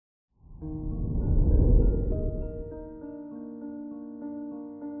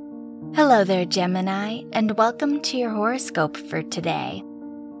Hello there, Gemini, and welcome to your horoscope for today,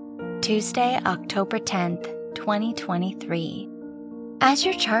 Tuesday, October 10th, 2023. As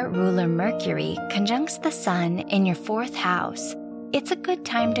your chart ruler Mercury conjuncts the Sun in your 4th house, it's a good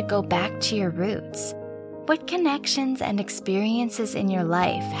time to go back to your roots. What connections and experiences in your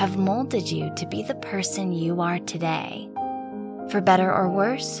life have molded you to be the person you are today? For better or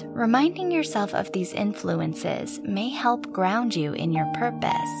worse, reminding yourself of these influences may help ground you in your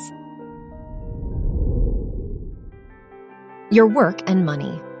purpose. Your work and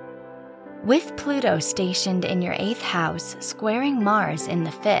money. With Pluto stationed in your 8th house, squaring Mars in the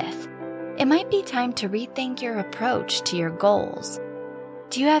 5th, it might be time to rethink your approach to your goals.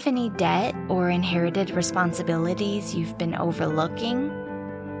 Do you have any debt or inherited responsibilities you've been overlooking?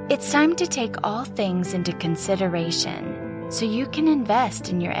 It's time to take all things into consideration so you can invest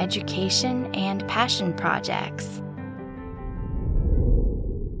in your education and passion projects.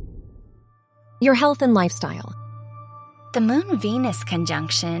 Your health and lifestyle. The Moon-Venus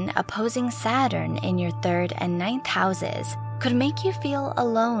conjunction opposing Saturn in your 3rd and 9th houses could make you feel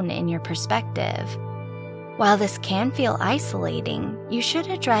alone in your perspective. While this can feel isolating, you should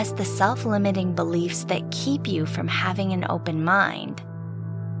address the self-limiting beliefs that keep you from having an open mind.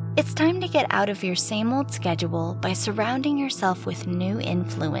 It's time to get out of your same old schedule by surrounding yourself with new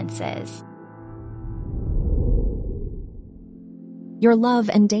influences. Your love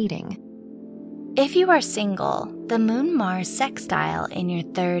and dating. If you are single, the Moon-Mars sextile in your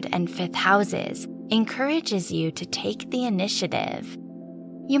 3rd and 5th houses encourages you to take the initiative.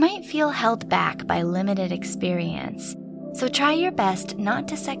 You might feel held back by limited experience, so try your best not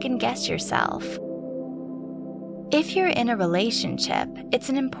to second-guess yourself. If you're in a relationship, it's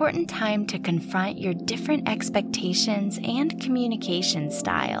an important time to confront your different expectations and communication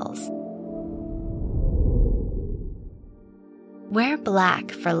styles. Wear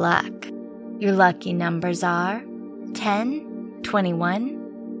black for luck. Your lucky numbers are 10,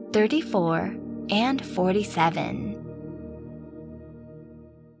 21, 34, and 47.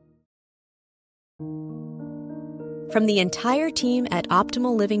 From the entire team at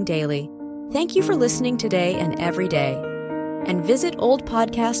Optimal Living Daily, thank you for listening today and every day. And visit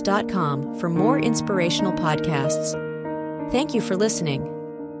oldpodcast.com for more inspirational podcasts. Thank you for listening.